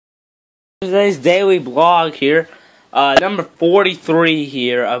Today's daily blog here, number 43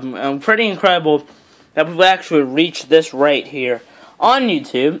 here. I'm pretty incredible that we've actually reached this rate here on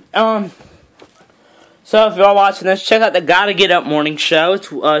YouTube. So if you're watching this, check out the Gotta Get Up morning show.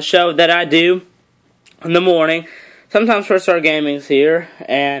 It's a show that I do in the morning. Sometimes Starstruck Gaming's here,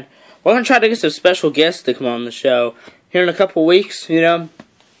 and we're gonna try to get some special guests to come on the show here in a couple weeks. You know,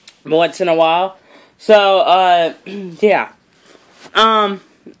 once in a while. So yeah. I'm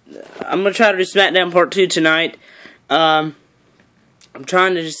going to try to do SmackDown Part 2 tonight. I'm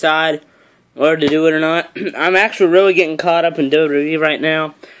trying to decide whether to do it or not. I'm actually really getting caught up in WWE right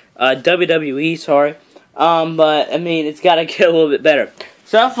now. WWE, sorry. But, I mean, it's got to get a little bit better.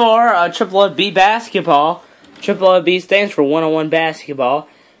 So far, Triple B basketball. Triple B stands for one-on-one basketball.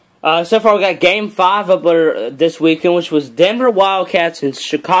 So far, we got Game 5 up there this weekend, which was Denver Wildcats and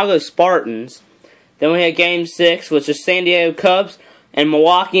Chicago Spartans. Then we had Game 6, which is San Diego Cubs and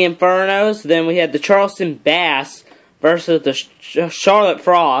Milwaukee Infernos. Then we had the Charleston Bass versus the Charlotte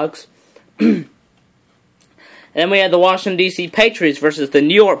Frogs. And then we had the Washington, D.C. Patriots versus the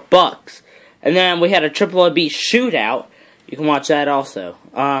New York Bucks. And then we had a Triple B shootout. You can watch that also.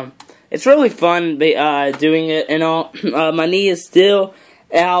 It's really fun doing it and all. My knee is still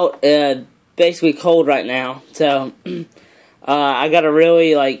out, basically cold right now. So I gotta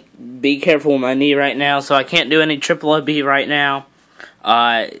really be careful with my knee right now. So I can't do any Triple B right now.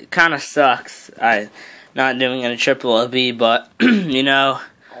 It kind of sucks. Not doing any Triple B, but you know,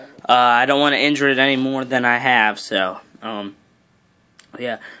 I don't want to injure it any more than I have. So,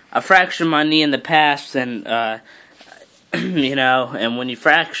 yeah, I fractured my knee in the past, and you know, and when you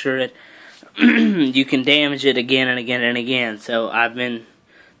fracture it, you can damage it again and again and again. So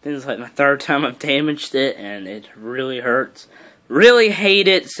this is like my third time I've damaged it, and it really hurts. Really hate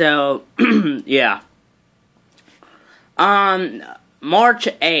it. So, yeah. March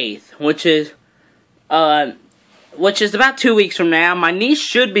 8th, which is about 2 weeks from now. My knee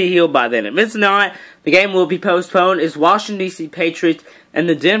should be healed by then. If it's not, the game will be postponed. It's Washington, D.C. Patriots and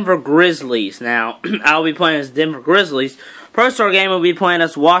the Denver Grizzlies. Now, I'll be playing as Denver Grizzlies. Pro Star Game will be playing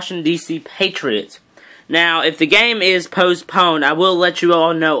as Washington, D.C. Patriots. Now, if the game is postponed, I will let you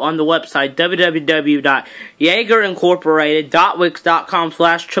all know on the website,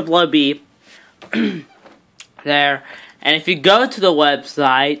 www.jaegerincorporated.wix.com/triple-OB. There. And if you go to the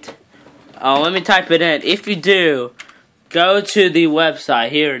website, let me type it in. If you do, go to the website.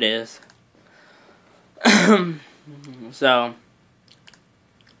 Here it is. So,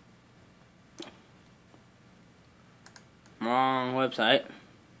 wrong website.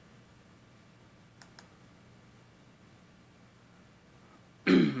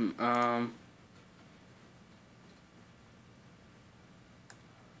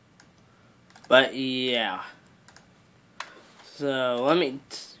 But yeah. So, let me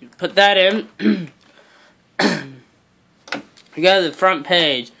put that in. You go to the front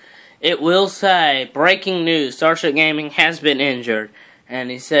page. It will say, breaking news, Starstruck Gaming has been injured. And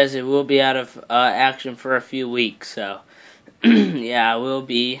he says it will be out of action for a few weeks. So, yeah, it will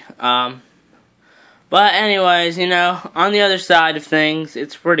be. But anyways, you know, on the other side of things,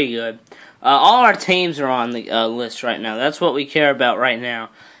 it's pretty good. All our teams are on the list right now. That's what we care about right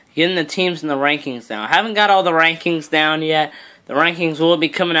now. Getting the teams and the rankings down. I haven't got all the rankings down yet. The rankings will be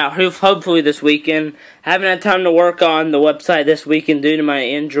coming out hopefully this weekend. I haven't had time to work on the website this weekend due to my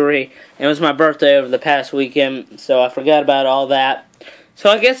injury. It was my birthday over the past weekend, so I forgot about all that. So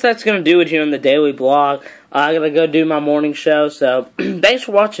I guess that's going to do it here on the daily blog. I got to go do my morning show, so thanks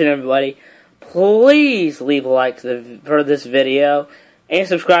for watching, everybody. Please leave a like for this video and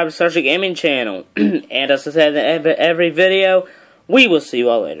subscribe to Starstruck Gaming channel. And as I said in every video, we will see you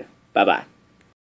all later. Bye-bye.